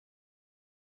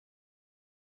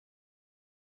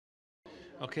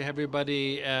Okay,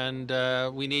 everybody, and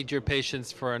we need your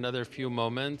patience for another few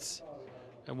moments,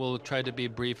 and we'll try to be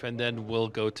brief, and then we'll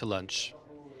go to lunch.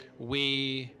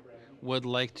 We would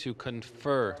like to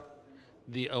confer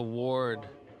the award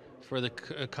for the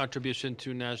contribution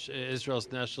to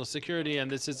Israel's national security, and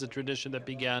this is a tradition that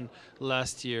began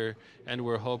last year, and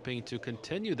we're hoping to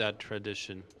continue that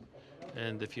tradition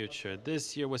in the future.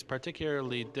 This year was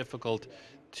particularly difficult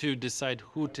to decide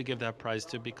who to give that prize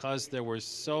to because there was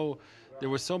so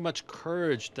much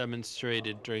courage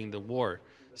demonstrated during the war.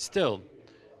 Still,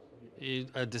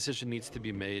 a decision needs to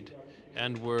be made,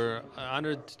 and we're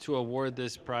honored to award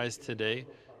this prize today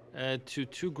to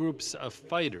two groups of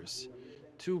fighters,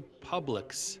 two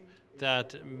publics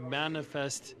that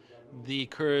manifest the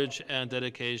courage and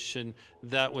dedication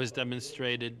that was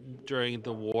demonstrated during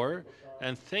the war.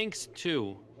 And thanks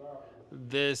to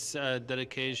this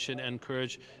dedication and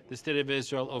courage, the state of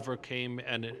Israel overcame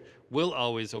and it will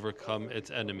always overcome its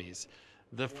enemies.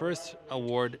 The first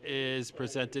award is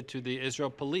presented to the Israel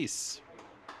Police,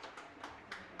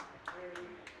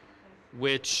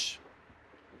 which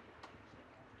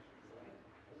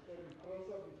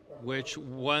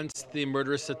once the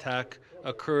murderous attack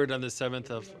occurred on the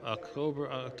 7th of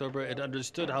October, it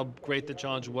understood how great the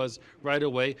challenge was right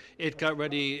away. It got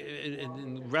ready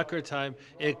in record time.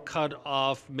 It cut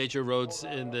off major roads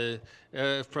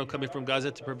from coming from Gaza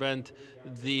to prevent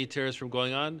the terrorists from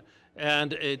going on.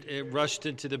 And it rushed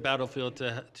into the battlefield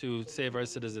to save our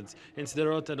citizens. In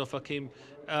Sderot and Ofakim,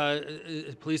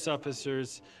 police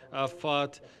officers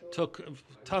fought, took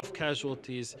tough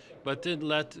casualties, but didn't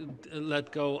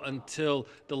let go until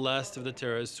the last of the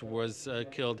terrorists was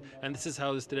killed. And this is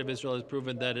how the state of Israel has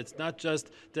proven that it's not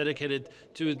just dedicated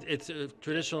to its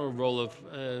traditional role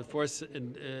of force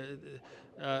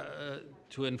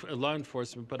to law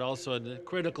enforcement, but also a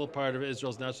critical part of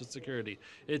Israel's national security.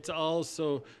 It's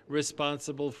also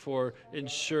responsible for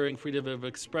ensuring freedom of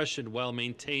expression while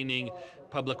maintaining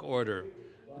public order.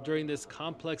 During this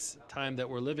complex time that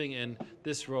we're living in,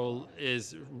 this role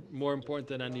is more important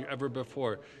than any ever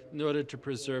before in order to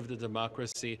preserve the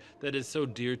democracy that is so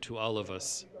dear to all of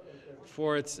us.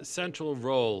 For its central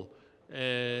role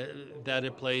that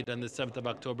it played on the 7th of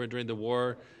October during the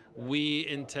war, we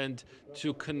intend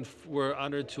to we're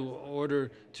honored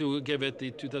to give it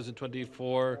the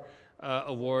 2024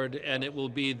 award, and it will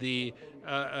be the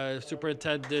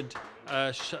Superintendent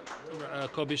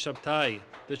Kobi Shabtai,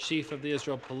 the chief of the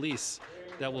Israel Police,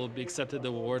 that will be accepted the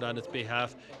award on its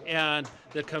behalf, and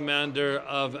the commander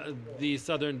of the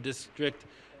Southern District,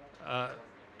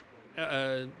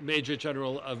 Major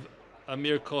General of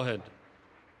Amir Cohen,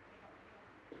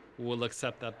 who will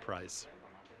accept that prize.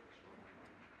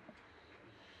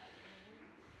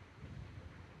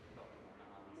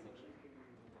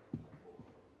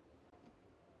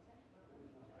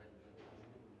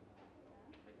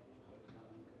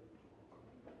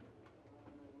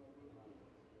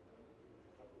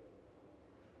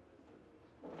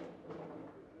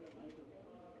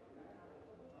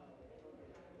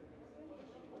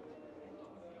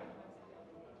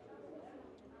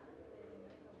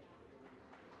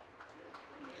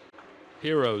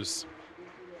 Heroes.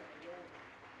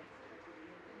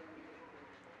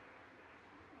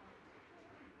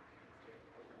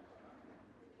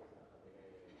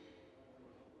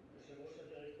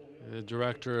 The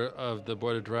director of the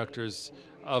board of directors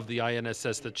of the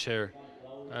INSS, the chair,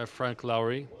 Frank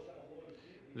Lowry.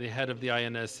 The head of the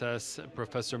INSS,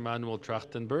 Professor Manuel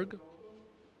Trachtenberg.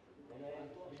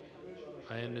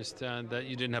 I understand that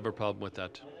you didn't have a problem with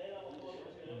that.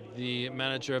 The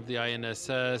manager of the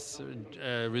INSS,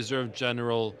 Reserve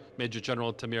General, Major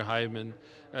General Tamir Hyman.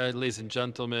 Ladies and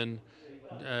gentlemen,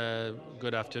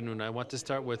 good afternoon. I want to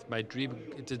start with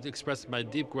to express my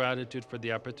deep gratitude for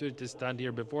the opportunity to stand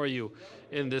here before you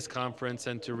in this conference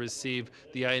and to receive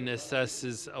the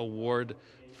INSS's award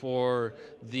for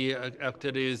the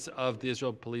activities of the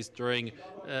Israel police during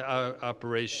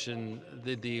Operation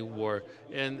the war.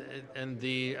 And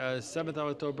the 7th of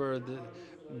October,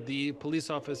 the police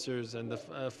officers and the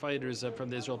fighters from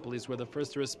the Israel police were the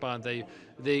first to respond. They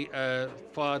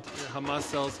fought Hamas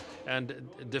cells and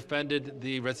defended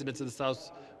the residents of the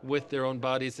south with their own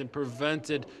bodies and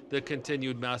prevented the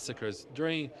continued massacres.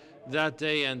 During that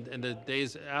day and the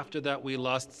days after that, we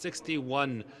lost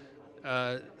 61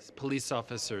 police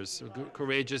officers,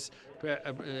 courageous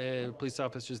police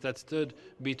officers that stood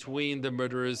between the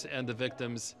murderers and the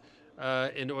victims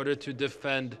in order to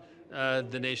defend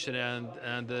the nation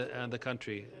and the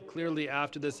country. Clearly,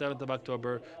 after the 7th of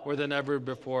October, more than ever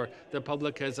before, the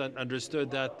public has understood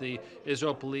that the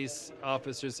Israel police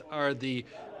officers are the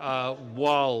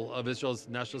wall of Israel's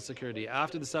national security.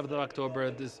 After the 7th of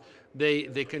October,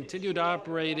 they continued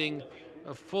operating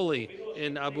fully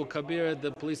in Abu Kabir.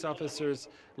 The police officers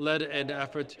led an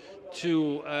effort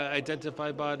to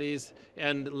identify bodies,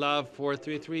 and Lav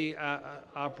 433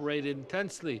 operated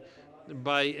intensely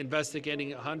by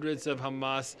investigating hundreds of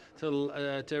Hamas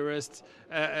terrorists,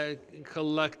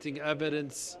 collecting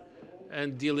evidence,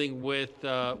 and dealing with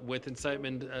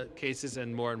incitement cases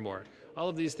and more. All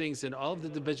of these things in all of the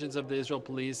divisions of the Israel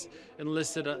police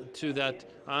enlisted onto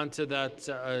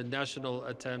that national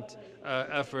attempt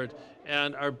effort,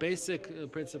 and our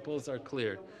basic principles are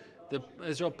clear. The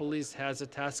Israel police has a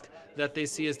task that they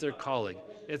see as their calling.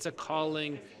 It's a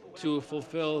calling to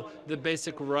fulfill the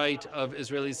basic right of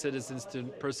Israeli citizens to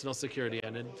personal security.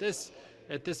 And at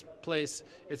this place,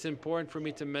 it's important for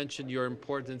me to mention your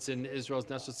importance in Israel's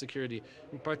national security,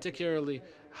 and particularly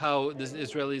how the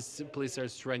Israeli police are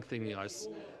strengthening us.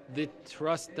 The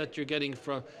trust that you're getting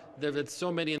from that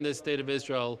so many in the state of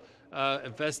Israel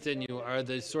invest in you are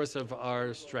the source of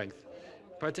our strength,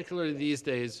 particularly these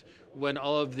days when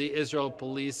all of the Israel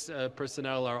police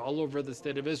personnel are all over the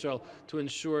state of Israel to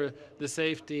ensure the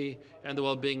safety and the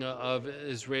well-being of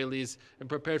Israelis and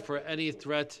prepared for any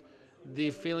threat.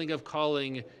 The feeling of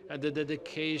calling and the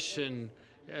dedication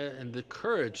and the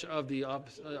courage of the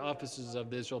officers of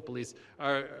the Israel police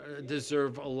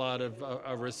deserve a lot of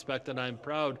respect, and I'm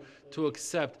proud to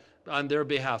accept on their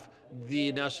behalf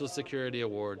the National Security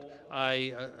Award.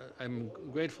 I'm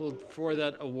grateful for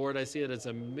that award. I see it as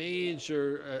a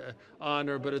major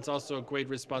honor, but it's also a great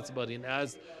responsibility. And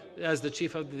as the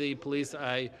chief of the police,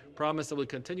 I promise that we'll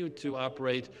continue to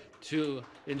operate to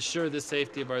ensure the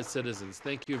safety of our citizens.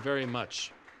 Thank you very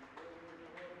much.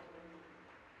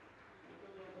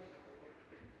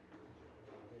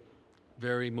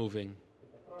 Very moving.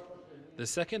 The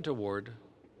second award,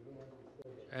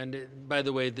 and by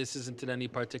the way, this isn't in any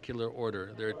particular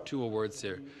order. There are two awards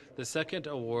here. The second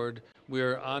award, we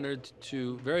are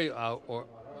very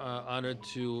honored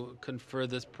to confer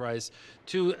this prize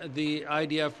to the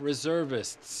IDF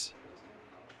reservists.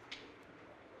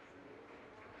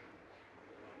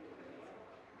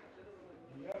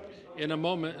 In a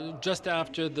moment, just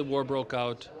after the war broke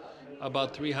out,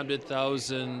 about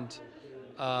 300,000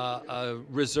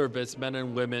 reservists, men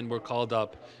and women, were called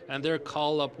up, and their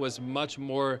call up was much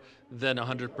more than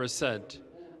 100%.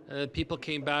 People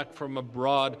came back from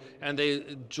abroad and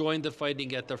they joined the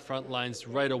fighting at the front lines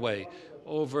right away.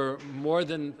 Over more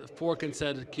than 4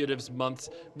 consecutive months,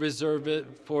 reserve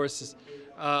forces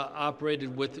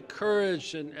operated with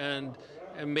courage and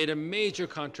made a major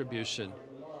contribution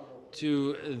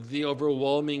to the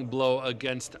overwhelming blow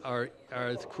against our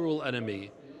cruel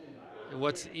enemy.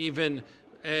 What's even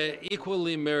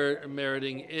equally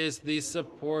meriting is the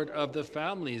support of the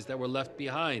families that were left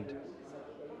behind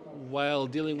while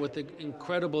dealing with the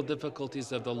incredible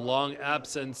difficulties of the long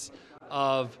absence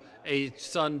of a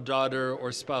son, daughter,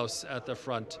 or spouse at the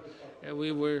front. And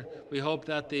we hope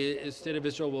that the state of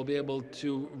Israel will be able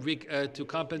to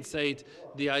compensate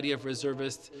the IDF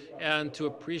reservists and to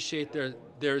appreciate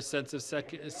their sense of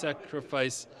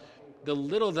sacrifice. The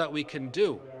little that we can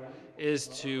do is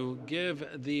to give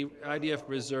the IDF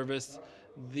reservists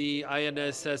the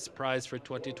INSS prize for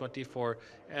 2024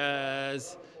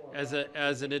 as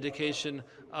an indication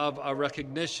of a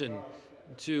recognition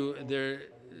to their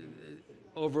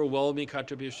overwhelming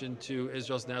contribution to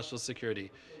Israel's national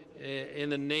security. In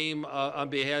the name, on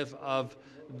behalf of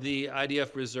the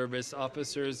IDF reservists,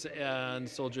 officers and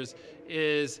soldiers,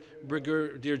 is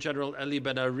Brigadier General Eli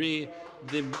Ben Ari,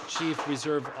 the Chief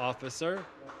Reserve Officer,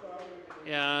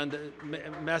 and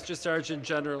Master Sergeant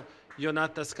General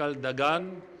Yonat Taskal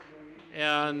Dagan,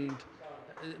 and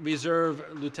Reserve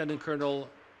Lieutenant Colonel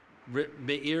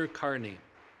Meir Carney.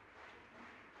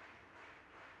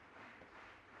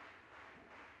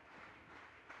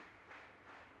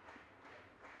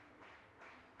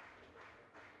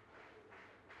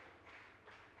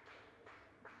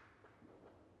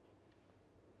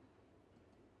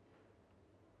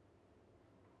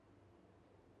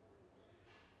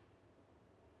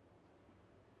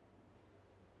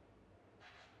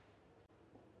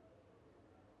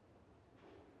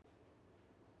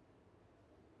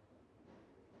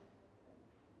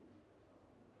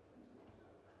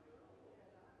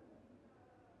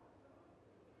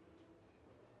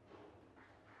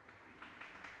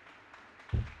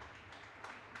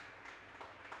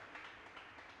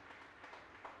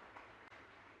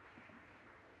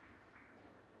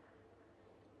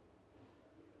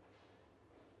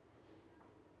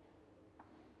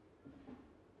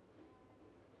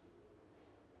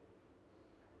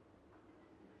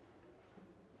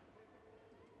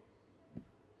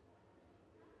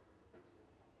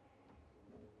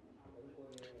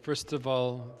 First of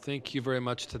all, thank you very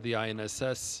much to the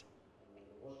INSS,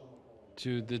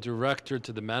 to the director,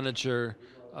 to the manager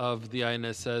of the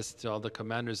INSS, to all the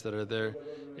commanders that are there.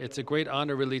 It's a great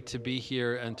honor, really, to be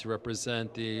here and to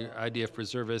represent the IDF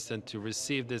reservists and to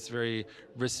receive this very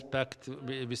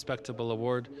respectable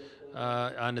award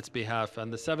on its behalf. On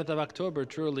the 7th of October,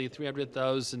 truly,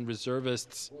 300,000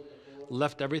 reservists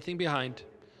left everything behind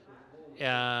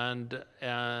and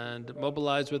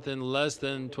mobilized within less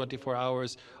than 24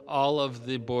 hours. All of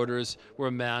the borders were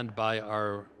manned by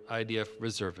our IDF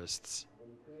reservists.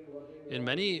 In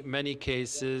many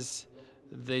cases,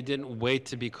 they didn't wait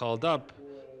to be called up.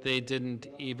 They didn't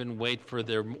even wait for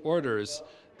their orders.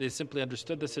 They simply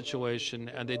understood the situation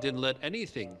and they didn't let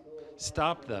anything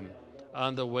stop them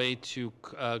on the way to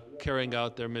carrying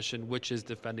out their mission, which is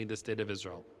defending the state of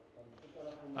Israel.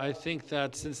 I think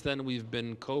that since then we've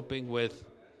been coping with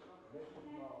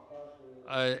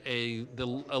a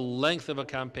length of a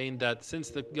campaign that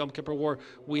since the Yom Kippur War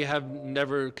we have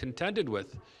never contended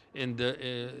with in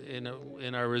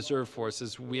our reserve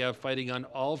forces. We have fighting on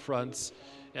all fronts,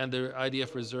 and the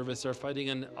IDF reservists are fighting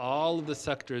in all of the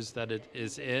sectors that it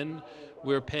is in.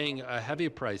 We're paying a heavy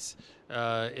price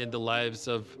in the lives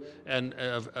of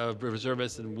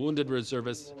reservists and wounded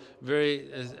reservists, very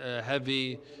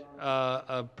heavy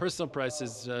personal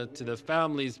prices to the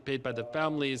families, paid by the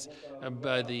families,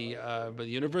 by the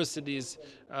universities,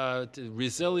 to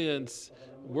resilience,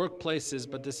 workplaces.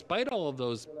 But despite all of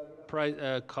those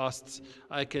costs,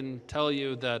 I can tell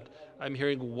you that I'm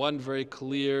hearing one very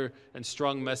clear and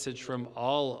strong message from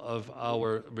all of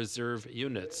our reserve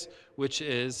units, which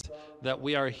is that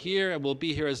we are here and will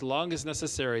be here as long as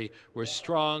necessary. We're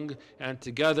strong, and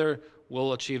together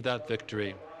we'll achieve that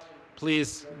victory.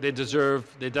 Please, they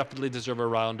definitely deserve a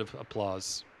round of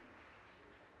applause.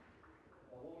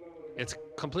 It's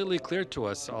completely clear to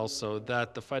us also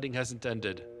that the fighting hasn't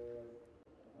ended.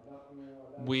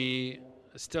 We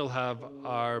still have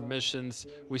our missions.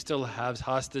 We still have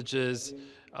hostages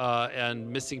and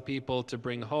missing people to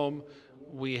bring home.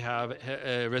 We have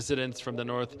residents from the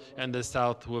north and the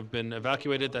south who have been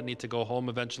evacuated that need to go home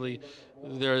eventually.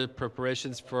 There are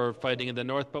preparations for fighting in the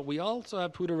north, but we also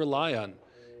have who to rely on.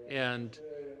 And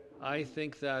I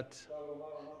think that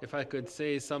if I could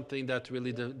say something that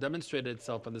really demonstrated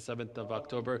itself on the 7th of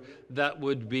October, that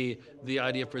would be the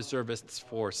IDF reservists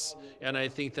force. And I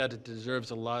think that it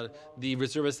deserves a lot. The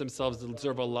reservists themselves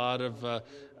deserve a lot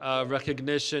of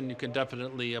recognition. You can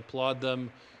definitely applaud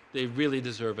them. They really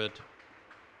deserve it.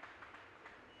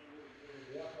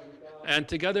 And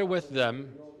together with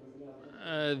them,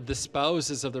 the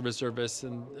spouses of the reservists,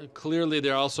 and clearly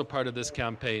they're also part of this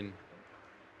campaign.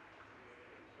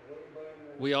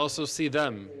 We also see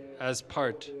them as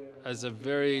a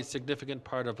very significant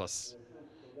part of us.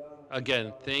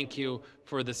 Again, thank you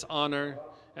for this honor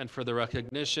and for the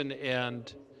recognition.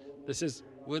 And this is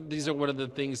one of the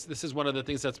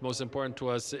things that's most important to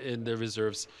us in the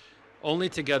reserves. Only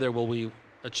together will we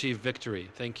achieve victory.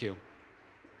 Thank you.